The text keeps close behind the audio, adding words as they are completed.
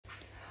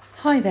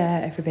Hi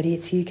there everybody,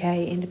 it's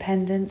UK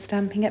independent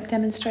Stampin' Up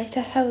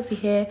demonstrator Halsey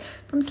here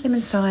from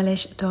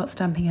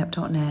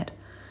slimandstylish.stampingup.net.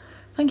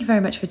 Thank you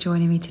very much for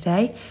joining me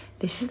today.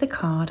 This is the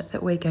card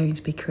that we're going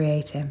to be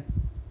creating.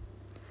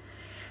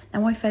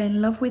 Now I fell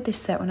in love with this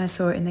set when I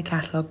saw it in the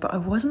catalogue, but I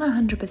wasn't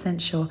 100%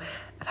 sure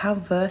of how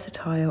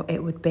versatile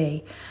it would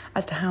be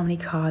as to how many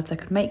cards I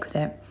could make with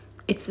it.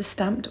 It's the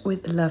Stamped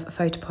with Love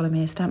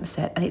photopolymer stamp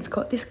set, and it's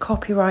got this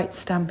copyright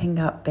Stampin'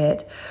 Up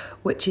bit,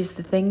 which is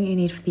the thing you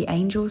need for the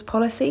Angels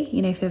policy.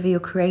 You know, if ever you're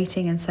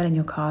creating and selling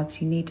your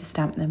cards, you need to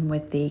stamp them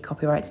with the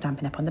copyright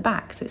Stampin' Up on the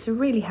back. So it's a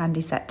really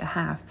handy set to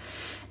have.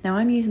 Now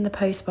I'm using the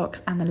post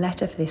box and the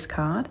letter for this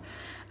card,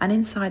 and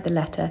inside the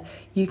letter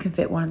you can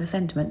fit one of the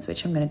sentiments,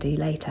 which I'm going to do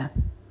later.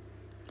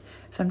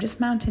 So I'm just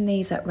mounting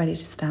these up ready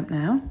to stamp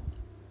now.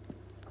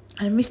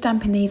 And I'm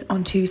restamping these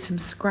onto some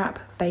scrap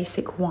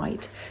basic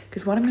white,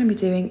 because what I'm going to be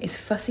doing is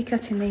fussy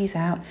cutting these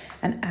out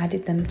and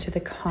added them to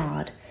the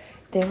card.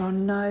 There are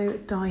no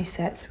die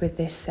sets with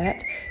this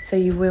set, so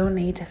you will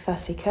need to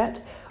fussy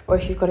cut, or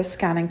if you've got a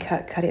scan and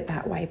cut it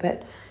that way,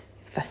 but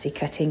fussy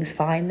cutting's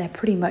fine. They're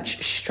pretty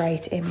much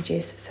straight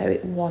images, so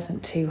it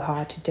wasn't too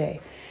hard to do.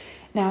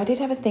 Now I did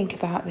have a think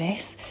about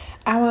this.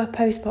 Our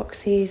post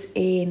boxes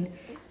in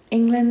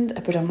England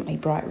are predominantly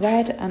bright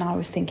red, and I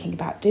was thinking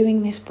about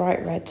doing this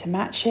bright red to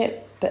match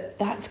it, but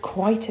that's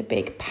quite a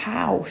big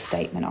pow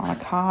statement on a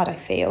card, I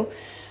feel.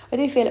 I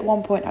do feel at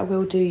one point I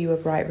will do you a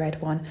bright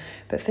red one,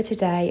 but for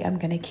today I'm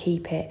going to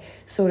keep it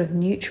sort of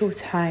neutral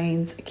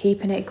tones,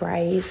 keeping it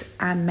greys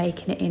and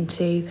making it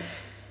into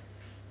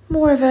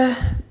more of a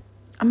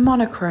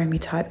monochrome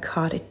type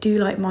card. I do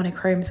like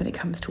monochromes when it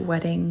comes to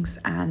weddings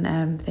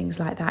and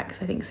things like that,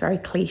 because I think it's very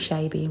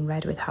cliche being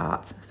red with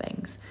hearts and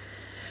things.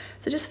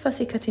 So just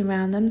fussy cutting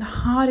around them. The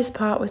hardest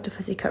part was to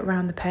fussy cut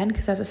around the pen,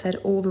 because as I said,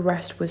 all the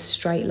rest was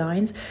straight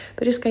lines,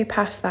 but just go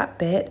past that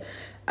bit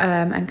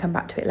and come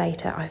back to it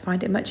later. I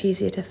find it much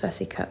easier to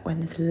fussy cut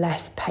when there's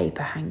less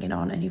paper hanging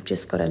on and you've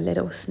just got a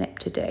little snip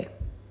to do.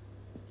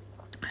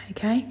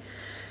 Okay,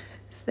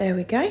 so there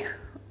we go,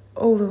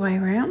 all the way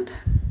around.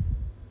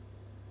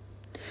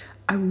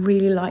 I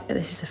really like that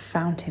this is a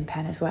fountain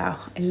pen as well.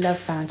 I love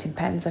fountain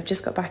pens. I've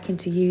just got back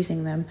into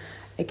using them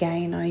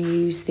again. I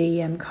use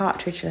the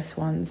cartridgeless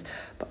ones,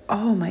 but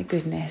oh my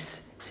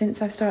goodness,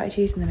 since I've started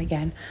using them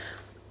again,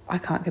 I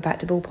can't go back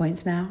to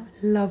ballpoints now.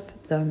 Love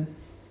them.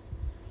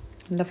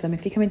 Love them.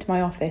 If you come into my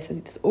office,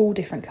 there's all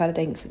different coloured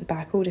inks at the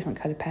back, all different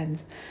coloured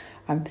pens.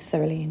 I'm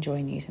thoroughly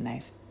enjoying using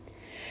those.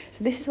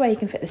 So this is where you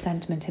can fit the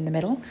sentiment in the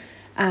middle.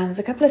 And there's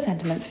a couple of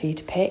sentiments for you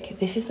to pick.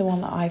 This is the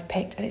one that I've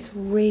picked, and it's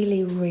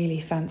really, really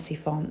fancy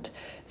font.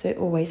 So it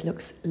always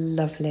looks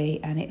lovely,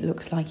 and it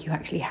looks like you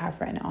actually have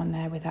written it on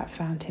there with that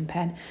fountain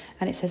pen.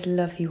 And it says,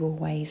 "Love you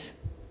always."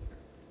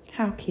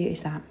 How cute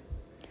is that?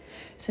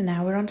 So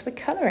now we're on to the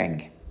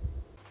colouring.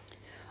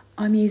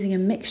 I'm using a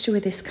mixture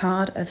with this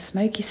card of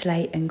smoky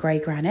slate and grey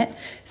granite.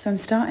 So I'm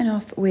starting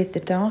off with the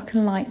dark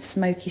and light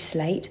smoky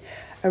slate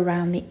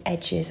around the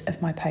edges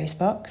of my post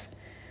box.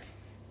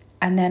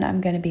 And then I'm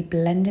going to be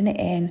blending it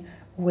in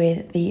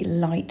with the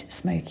light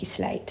smoky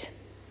slate.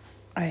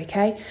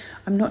 Okay,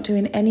 I'm not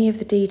doing any of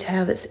the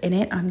detail that's in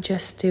it. I'm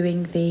just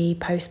doing the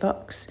post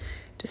box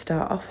to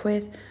start off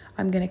with.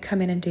 I'm going to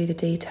come in and do the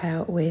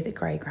detail with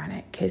grey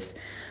granite, because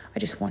I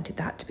just wanted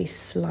that to be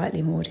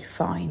slightly more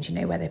defined, you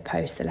know, where they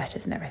post the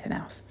letters and everything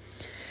else.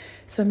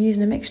 So I'm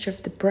using a mixture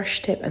of the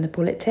brush tip and the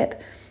bullet tip.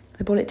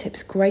 The bullet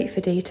tip's great for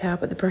detail,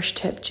 but the brush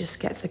tip just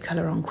gets the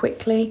colour on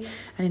quickly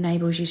and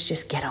enables you to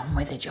just get on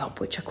with the job,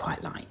 which I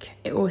quite like.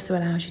 It also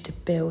allows you to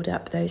build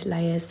up those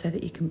layers so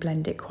that you can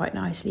blend it quite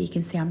nicely. You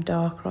can see I'm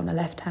darker on the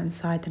left-hand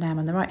side than I am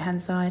on the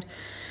right-hand side,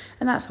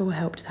 and that's all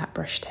helped to that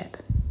brush tip.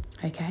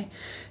 Okay,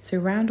 so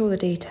around all the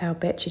detail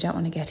bits, you don't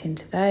want to get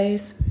into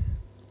those.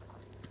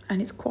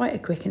 And it's quite a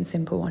quick and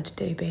simple one to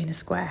do, being a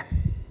square.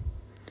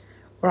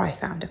 Or I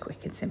found a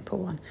quick and simple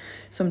one.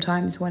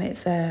 Sometimes when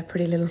it's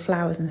pretty little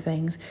flowers and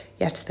things,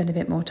 you have to spend a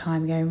bit more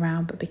time going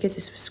around, but because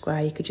this was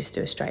square, you could just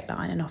do a straight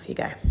line and off you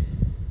go.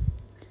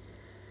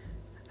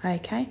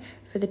 Okay,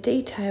 for the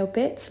detail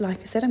bits, like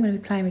I said, I'm going to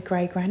be playing with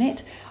grey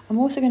granite. I'm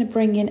also going to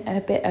bring in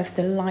a bit of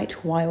the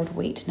light wild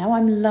wheat. Now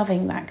I'm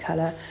loving that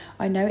colour.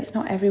 I know it's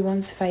not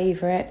everyone's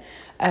favourite.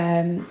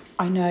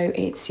 I know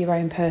it's your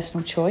own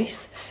personal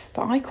choice,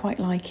 but I quite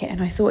like it,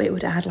 and I thought it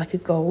would add like a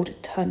gold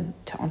tone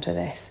onto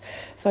this.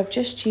 So I've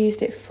just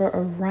used it for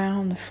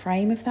around the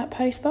frame of that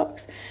post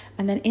box,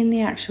 and then in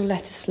the actual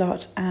letter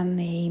slot and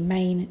the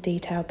main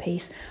detail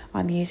piece,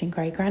 I'm using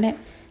grey granite.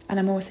 And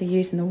I'm also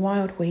using the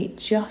wild wheat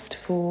just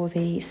for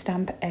the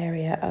stamp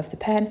area of the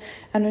pen, and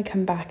I'm going to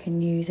come back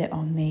and use it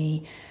on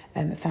the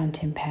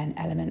fountain pen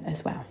element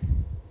as well.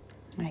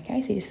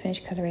 Okay, so you just finish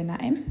colouring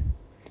that in.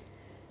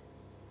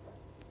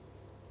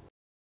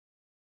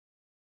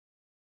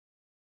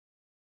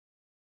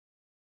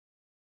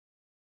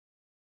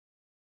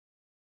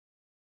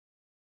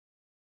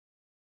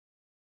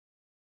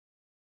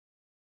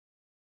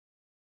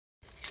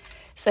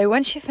 So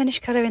once you finish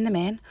colouring them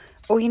in,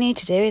 all you need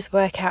to do is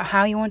work out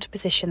how you want to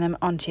position them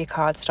onto your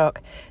cardstock.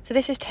 So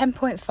this is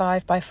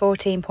 10.5 by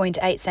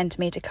 14.8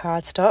 centimetre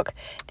cardstock,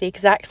 the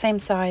exact same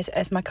size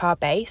as my card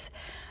base.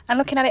 And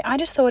looking at it, I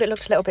just thought it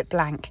looked a little bit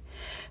blank.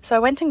 So I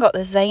went and got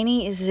the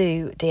Zany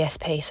Zoo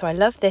DSP. So I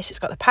love this. It's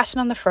got the pattern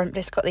on the front, but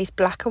it's got these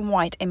black and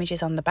white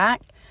images on the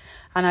back.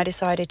 And I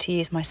decided to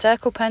use my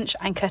circle punch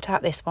and cut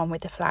out this one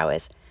with the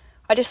flowers.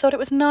 I just thought it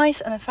was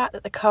nice, and the fact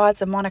that the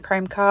card's a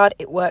monochrome card,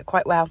 it worked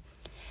quite well.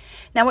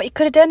 Now what you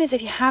could have done is,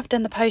 if you have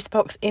done the post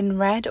box in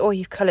red, or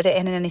you've coloured it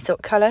in any sort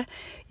of colour,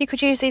 you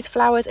could use these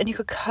flowers and you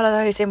could colour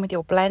those in with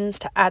your blends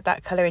to add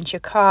that colour into your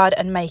card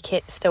and make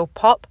it still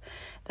pop.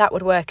 That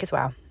would work as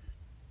well.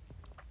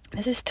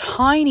 There's this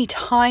tiny,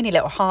 tiny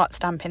little heart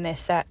stamp in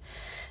this set.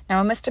 Now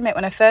I must admit,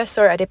 when I first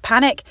saw it, I did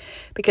panic,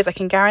 because I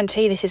can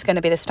guarantee this is going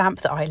to be the stamp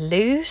that I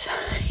lose.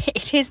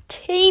 It is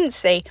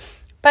teensy,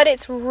 but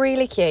it's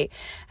really cute,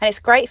 and it's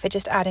great for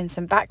just adding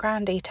some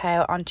background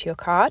detail onto your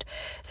card.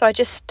 So I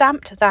just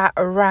stamped that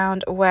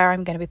around where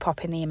I'm going to be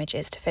popping the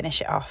images to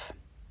finish it off.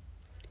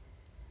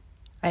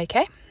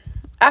 Okay,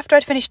 after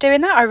I'd finished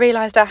doing that, I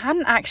realised I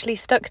hadn't actually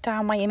stuck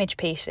down my image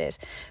pieces,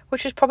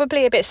 which was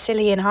probably a bit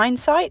silly in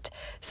hindsight.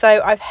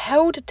 So I've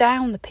held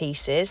down the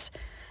pieces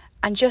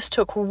and just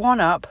took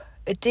one up,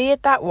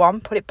 adhered that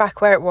one, put it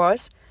back where it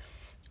was,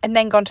 and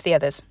then gone to the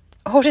others.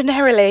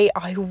 Ordinarily,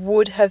 I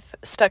would have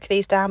stuck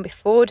these down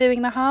before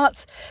doing the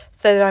hearts,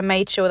 so that I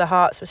made sure the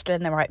hearts were still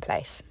in the right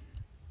place.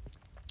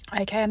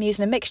 Okay, I'm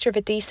using a mixture of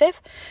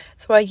adhesive.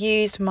 So I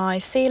used my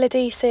seal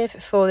adhesive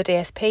for the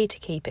DSP to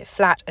keep it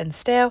flat and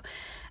still,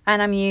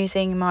 and I'm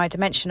using my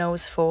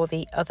dimensionals for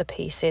the other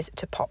pieces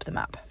to pop them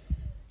up.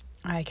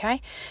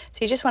 Okay,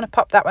 so you just want to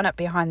pop that one up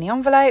behind the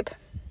envelope.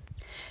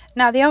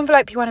 Now the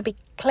envelope you want to be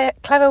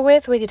clever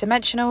with your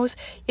dimensionals.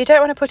 You don't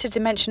want to put a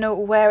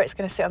dimensional where it's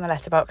going to sit on the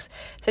letterbox.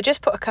 So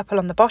just put a couple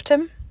on the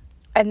bottom,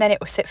 and then it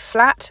will sit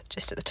flat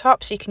just at the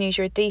top, so you can use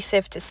your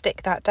adhesive to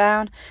stick that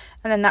down,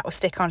 and then that will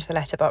stick onto the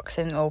letterbox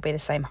and it'll all be the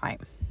same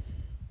height.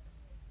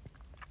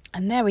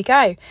 And there we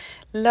go.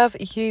 Love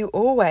you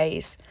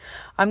always.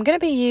 I'm going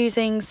to be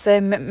using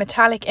some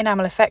metallic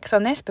enamel effects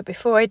on this, but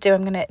before I do,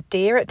 I'm going to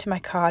adhere it to my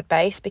card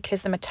base,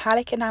 because the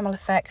metallic enamel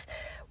effects,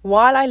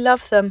 while I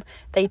love them,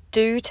 they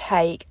do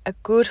take a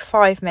good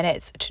 5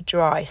 minutes to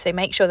dry. So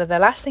make sure they're the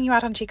last thing you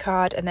add onto your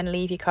card, and then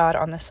leave your card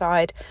on the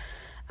side.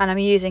 And I'm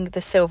using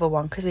the silver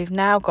one, because we've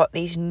now got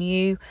these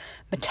new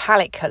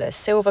metallic colours,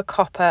 silver,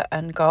 copper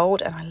and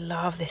gold, and I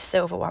love this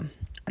silver one.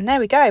 And there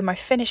we go, my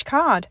finished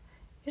card.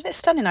 Isn't it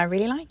stunning? I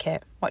really like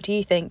it. What do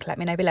you think? Let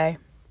me know below.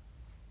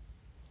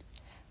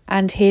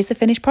 And here's the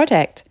finished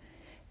project.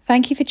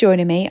 Thank you for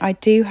joining me. I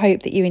do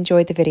hope that you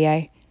enjoyed the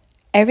video.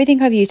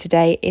 Everything I've used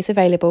today is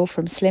available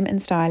from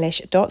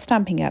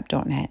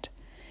slimandstylish.stampinup.net.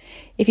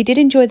 If you did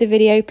enjoy the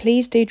video,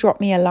 please do drop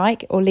me a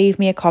like or leave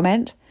me a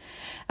comment.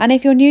 And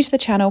if you're new to the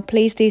channel,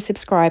 please do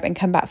subscribe and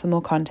come back for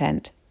more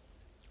content.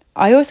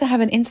 I also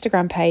have an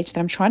Instagram page that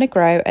I'm trying to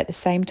grow at the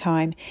same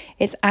time.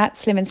 It's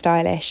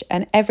 @slimandstylish,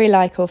 and every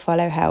like or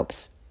follow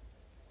helps.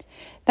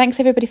 Thanks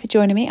everybody for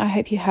joining me. I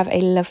hope you have a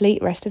lovely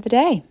rest of the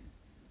day.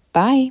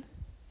 Bye.